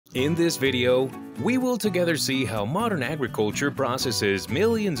In this video, we will together see how modern agriculture processes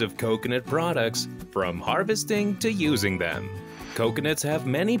millions of coconut products from harvesting to using them. Coconuts have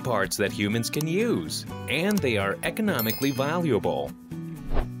many parts that humans can use, and they are economically valuable.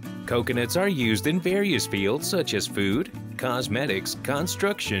 Coconuts are used in various fields such as food, cosmetics,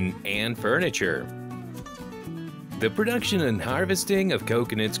 construction, and furniture. The production and harvesting of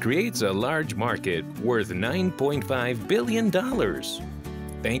coconuts creates a large market worth $9.5 billion.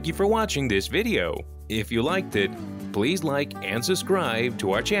 Thank you for watching this video. If you liked it, please like and subscribe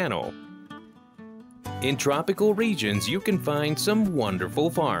to our channel. In tropical regions, you can find some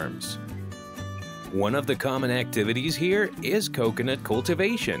wonderful farms. One of the common activities here is coconut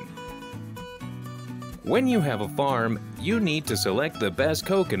cultivation. When you have a farm, you need to select the best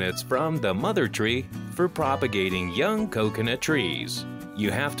coconuts from the mother tree for propagating young coconut trees. You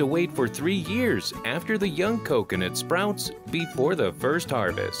have to wait for 3 years after the young coconut sprouts before the first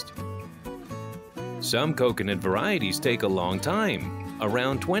harvest. Some coconut varieties take a long time,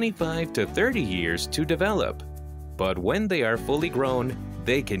 around 25 to 30 years to develop. But when they are fully grown,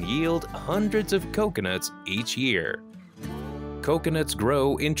 they can yield hundreds of coconuts each year. Coconuts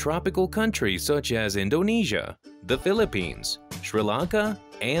grow in tropical countries such as Indonesia, the Philippines, Sri Lanka,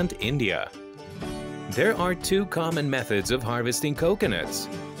 and India. There are 2 common methods of harvesting coconuts: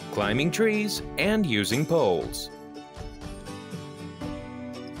 climbing trees and using poles.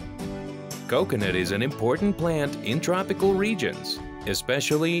 Coconut is an important plant in tropical regions,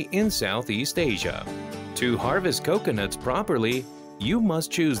 especially in Southeast Asia. To harvest coconuts properly, you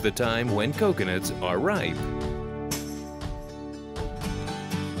must choose the time when coconuts are ripe.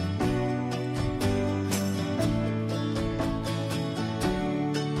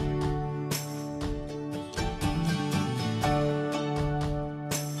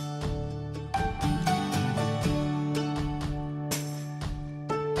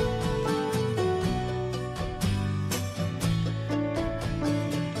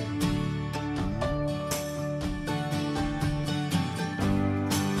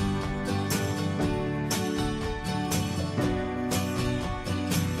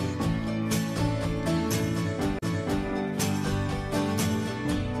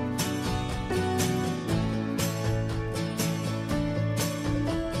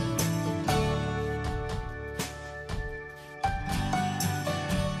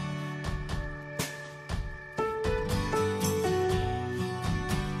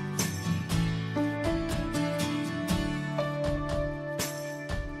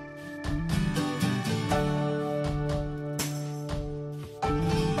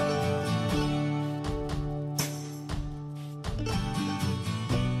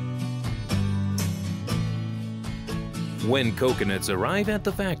 When coconuts arrive at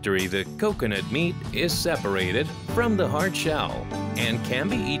the factory, the coconut meat is separated from the hard shell and can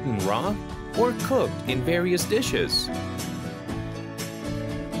be eaten raw or cooked in various dishes.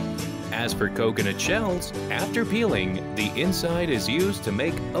 As for coconut shells, after peeling, the inside is used to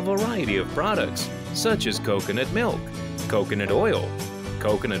make a variety of products such as coconut milk, coconut oil,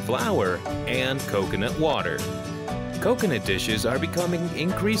 coconut flour, and coconut water. Coconut dishes are becoming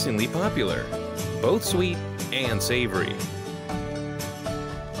increasingly popular, both sweet and savory.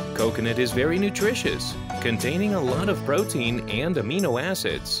 Coconut is very nutritious, containing a lot of protein and amino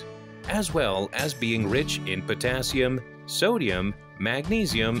acids, as well as being rich in potassium, sodium,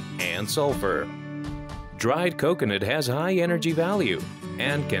 magnesium, and sulfur. Dried coconut has high energy value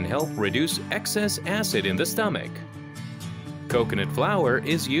and can help reduce excess acid in the stomach. Coconut flour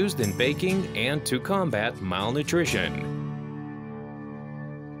is used in baking and to combat malnutrition.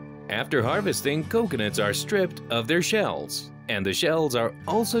 After harvesting, coconuts are stripped of their shells, and the shells are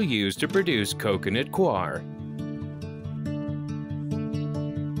also used to produce coconut coir.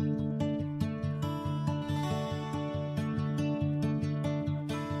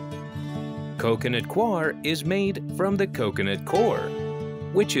 Coconut coir is made from the coconut core,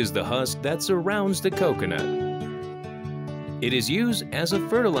 which is the husk that surrounds the coconut. It is used as a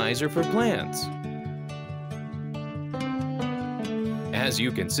fertilizer for plants. As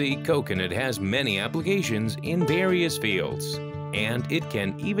you can see, coconut has many applications in various fields, and it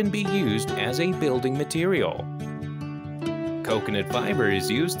can even be used as a building material. Coconut fiber is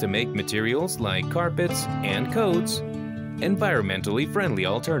used to make materials like carpets and coats, environmentally friendly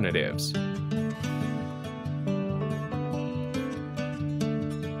alternatives.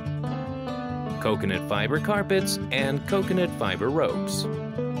 Coconut fiber carpets and coconut fiber ropes.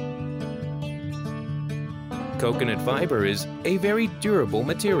 Coconut fiber is a very durable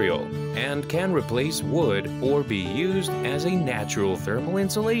material and can replace wood or be used as a natural thermal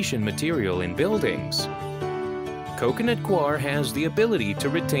insulation material in buildings. Coconut coir has the ability to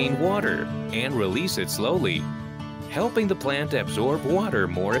retain water and release it slowly, helping the plant absorb water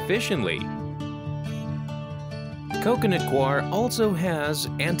more efficiently. Coconut coir also has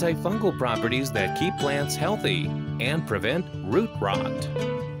antifungal properties that keep plants healthy and prevent root rot.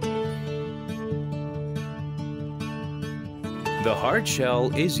 The hard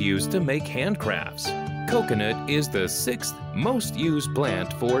shell is used to make handcrafts. Coconut is the 6th most used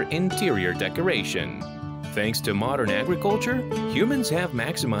plant for interior decoration. Thanks to modern agriculture, humans have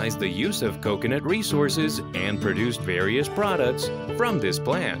maximized the use of coconut resources and produced various products from this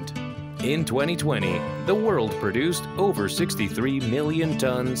plant. In 2020, the world produced over 63 million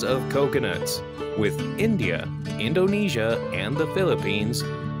tons of coconuts, with India, Indonesia, and the Philippines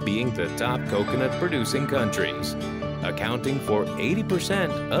being the top coconut-producing countries, accounting for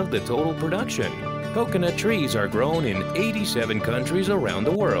 80% of the total production. Coconut trees are grown in 87 countries around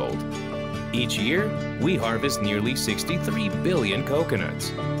the world. Each year, we harvest nearly 63 billion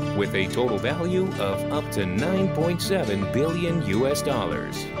coconuts, with a total value of up to 9.7 billion US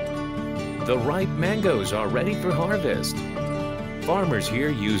dollars. The ripe mangoes are ready for harvest. Farmers here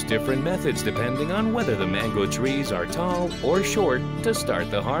use different methods depending on whether the mango trees are tall or short to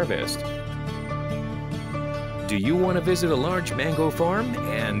start the harvest. Do you want to visit a large mango farm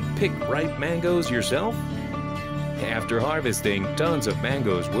and pick ripe mangoes yourself? After harvesting, tons of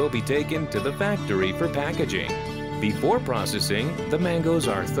mangoes will be taken to the factory for packaging. Before processing, the mangoes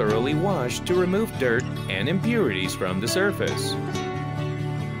are thoroughly washed to remove dirt and impurities from the surface.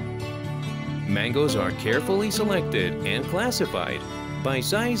 Mangoes are carefully selected and classified by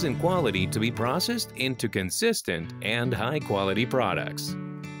size and quality to be processed into consistent and high-quality products.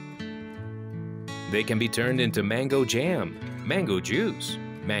 They can be turned into mango jam, mango juice,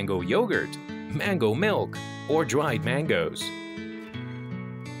 mango yogurt, mango milk, or dried mangoes.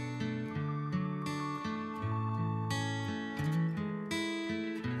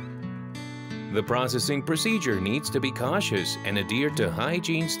 The processing procedure needs to be cautious and adhere to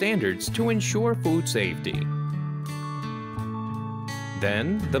hygiene standards to ensure food safety.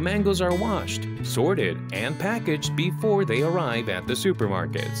 Then, the mangoes are washed, sorted, and packaged before they arrive at the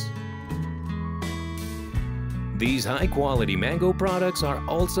supermarkets. These high-quality mango products are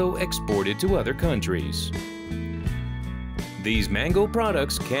also exported to other countries. These mango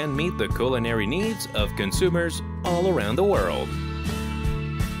products can meet the culinary needs of consumers all around the world.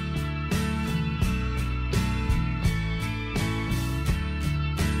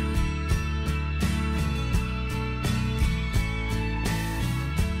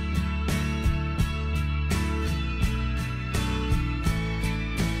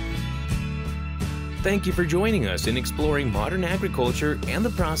 Thank you for joining us in exploring modern agriculture and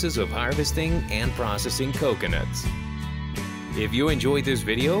the process of harvesting and processing coconuts. If you enjoyed this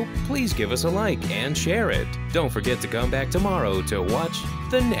video, please give us a like and share it. Don't forget to come back tomorrow to watch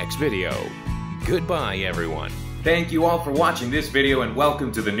the next video. Goodbye, everyone. Thank you all for watching this video and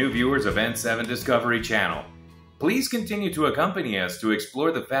welcome to the new viewers of N7 Discovery Channel. Please continue to accompany us to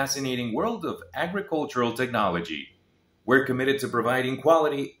explore the fascinating world of agricultural technology. We're committed to providing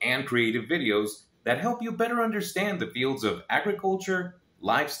quality and creative videos that help you better understand the fields of agriculture,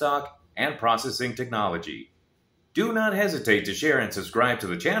 livestock, and processing technology. Do not hesitate to share and subscribe to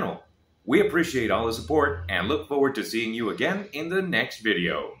the channel. We appreciate all the support and look forward to seeing you again in the next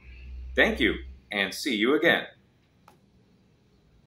video. Thank you, and see you again.